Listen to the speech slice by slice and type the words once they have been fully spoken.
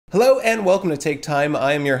Hello and welcome to Take Time.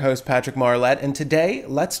 I am your host Patrick Marlette, and today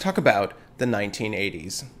let's talk about the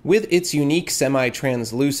 1980s. With its unique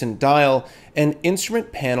semi-translucent dial and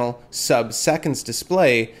instrument panel sub-seconds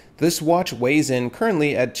display, this watch weighs in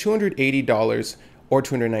currently at $280 or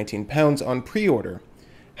 219 pounds on pre-order.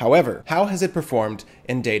 However, how has it performed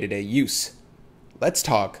in day-to-day use? Let's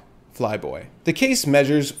talk Flyboy. The case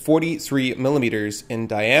measures 43 millimeters in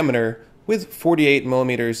diameter with 48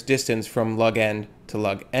 millimeters distance from lug end to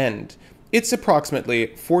lug end. It's approximately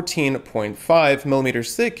 14.5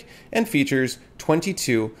 millimeters thick and features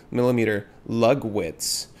 22 millimeter lug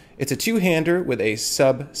widths. It's a two-hander with a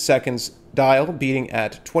sub-seconds dial beating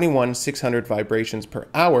at 21,600 vibrations per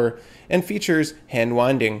hour and features hand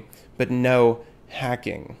winding, but no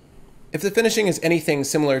hacking. If the finishing is anything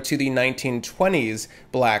similar to the 1920s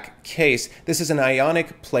black case, this is an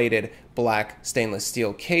ionic plated black stainless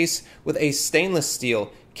steel case with a stainless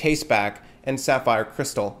steel case back and sapphire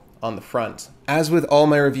crystal on the front. As with all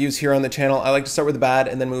my reviews here on the channel, I like to start with the bad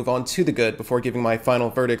and then move on to the good before giving my final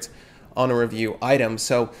verdict on a review item,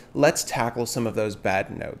 so let's tackle some of those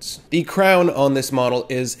bad notes. The crown on this model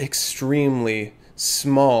is extremely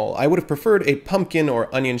small. I would have preferred a pumpkin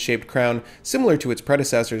or onion-shaped crown similar to its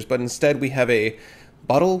predecessors, but instead we have a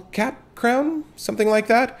bottle cap crown, something like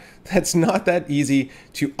that. That's not that easy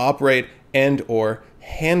to operate and or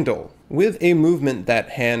handle. With a movement that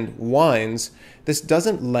hand winds, this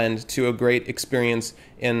doesn't lend to a great experience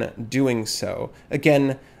in doing so.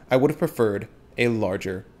 Again, I would have preferred a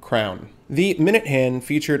larger crown. The minute hand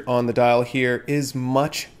featured on the dial here is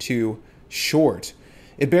much too short.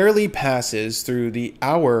 It barely passes through the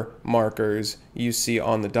hour markers you see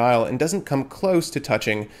on the dial and doesn't come close to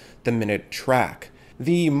touching the minute track.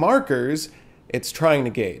 The markers it's trying to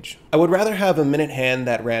gauge. I would rather have a minute hand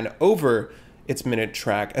that ran over its minute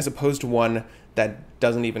track as opposed to one that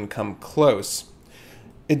doesn't even come close.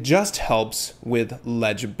 It just helps with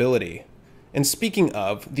legibility. And speaking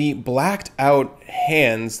of, the blacked out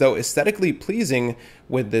hands, though aesthetically pleasing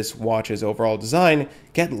with this watch's overall design,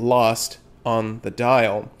 get lost on the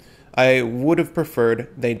dial. I would have preferred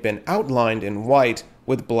they'd been outlined in white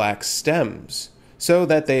with black stems, so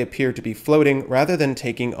that they appear to be floating rather than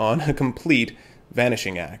taking on a complete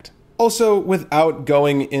vanishing act. Also, without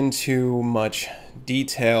going into much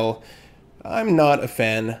detail, I'm not a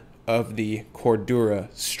fan of the Cordura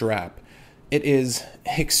strap. It is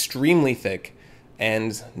extremely thick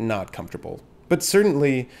and not comfortable, but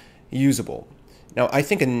certainly usable. Now, I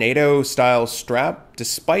think a NATO-style strap,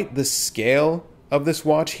 despite the scale of this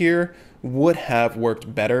watch here, would have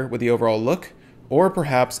worked better with the overall look, or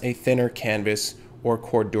perhaps a thinner canvas or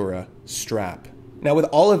Cordura strap. Now, with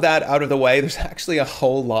all of that out of the way, there's actually a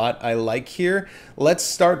whole lot I like here. Let's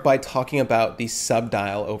start by talking about the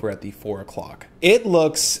sub-dial over at the 4 o'clock. It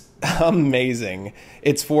looks amazing.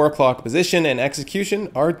 Its 4 o'clock position and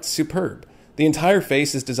execution are superb. The entire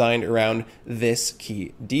face is designed around this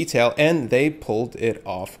key detail, and they pulled it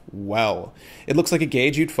off well. It looks like a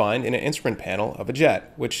gauge you'd find in an instrument panel of a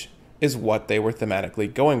jet, which is what they were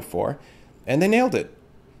thematically going for, and they nailed it.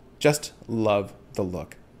 Just love the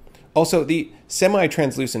look. Also, the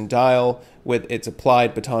semi-translucent dial with its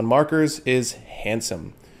applied baton markers is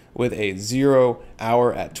handsome. With a 0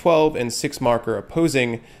 hour at 12 and 6 marker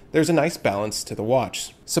opposing, there's a nice balance to the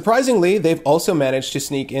watch. Surprisingly, they've also managed to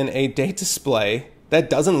sneak in a date display that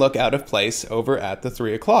doesn't look out of place over at the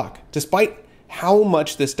 3 o'clock. Despite how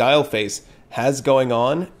much this dial face has going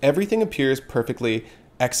on, everything appears perfectly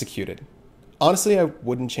executed. Honestly, I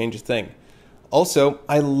wouldn't change a thing. Also,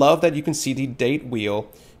 I love that you can see the date wheel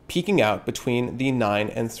peeking out between the 9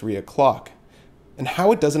 and 3 o'clock, and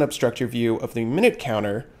how it doesn't obstruct your view of the minute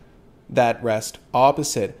counter that rests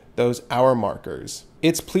opposite those hour markers.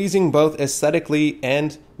 It's pleasing both aesthetically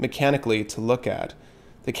and mechanically to look at.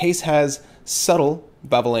 The case has subtle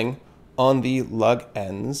beveling on the lug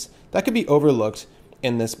ends that could be overlooked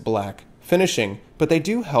in this black finishing, but they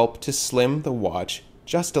do help to slim the watch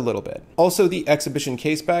just a little bit. Also, the exhibition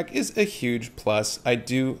case back is a huge plus. I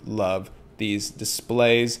do love these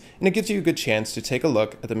displays, and it gives you a good chance to take a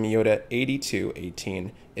look at the Miyota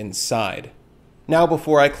 8218 inside. Now,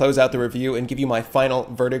 before I close out the review and give you my final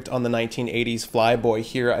verdict on the 1980s Flyboy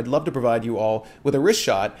here, I'd love to provide you all with a wrist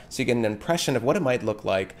shot so you get an impression of what it might look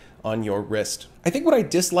like on your wrist. I think what I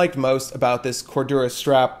disliked most about this Cordura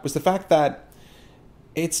strap was the fact that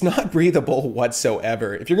it's not breathable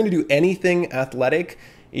whatsoever. If you're going to do anything athletic,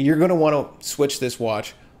 you're going to want to switch this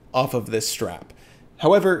watch off of this strap.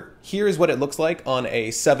 However, here is what it looks like on a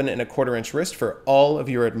 7¼ inch wrist for all of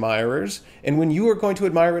your admirers, and when you are going to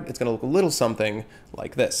admire it, it's going to look a little something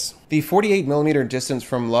like this. The 48mm distance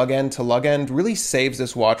from lug end to lug end really saves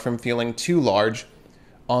this watch from feeling too large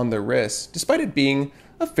on the wrist, despite it being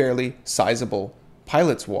a fairly sizable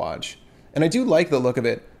pilot's watch. And I do like the look of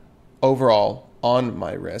it overall on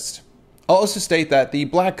my wrist. I'll also state that the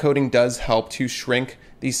black coating does help to shrink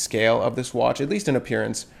the scale of this watch, at least in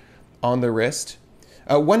appearance, on the wrist.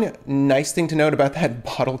 One nice thing to note about that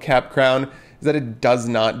bottle cap crown is that it does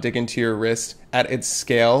not dig into your wrist at its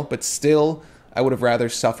scale, but still, I would have rather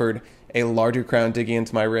suffered a larger crown digging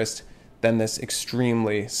into my wrist than this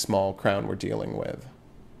extremely small crown we're dealing with.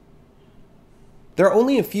 There are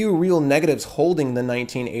only a few real negatives holding the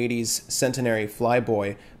 1980s Centenary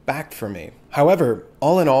Flyboy back for me. However,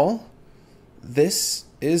 all in all, this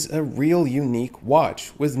is a real unique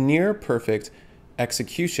watch with near perfect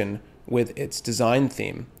execution with its design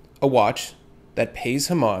theme. A watch that pays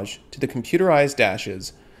homage to the computerized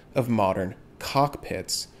dashes of modern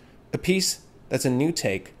cockpits. A piece that's a new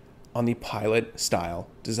take on the pilot-style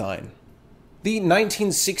design. The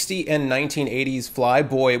 1960 and 1980s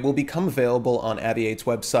Flyboy will become available on AVI-8's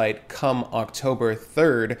website come October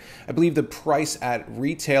 3rd. I believe the price at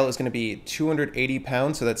retail is going to be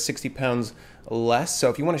 £280, so that's £60 less.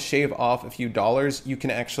 So if you want to shave off a few dollars, you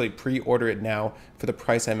can actually pre-order it now for the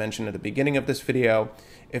price I mentioned at the beginning of this video.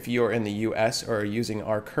 If you're in the US or using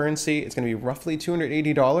our currency, it's going to be roughly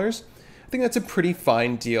 $280. I think that's a pretty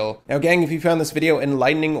fine deal. Now gang, if you found this video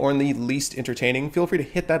enlightening or in the least entertaining, feel free to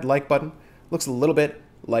hit that like button. Looks a little bit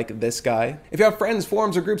like this guy. If you have friends,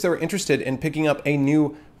 forums, or groups that are interested in picking up a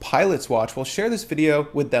new pilot's watch, well, share this video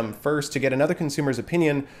with them first to get another consumer's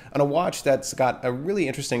opinion on a watch that's got a really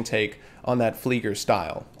interesting take on that Flieger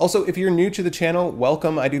style. Also, if you're new to the channel,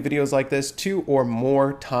 welcome. I do videos like this 2 or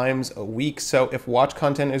more times a week, so if watch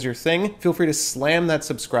content is your thing, feel free to slam that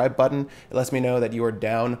subscribe button. It lets me know that you are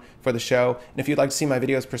down for the show. And if you'd like to see my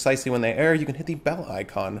videos precisely when they air, you can hit the bell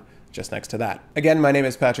icon just next to that. Again, my name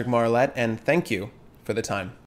is Patrick Marlette, and thank you for the time.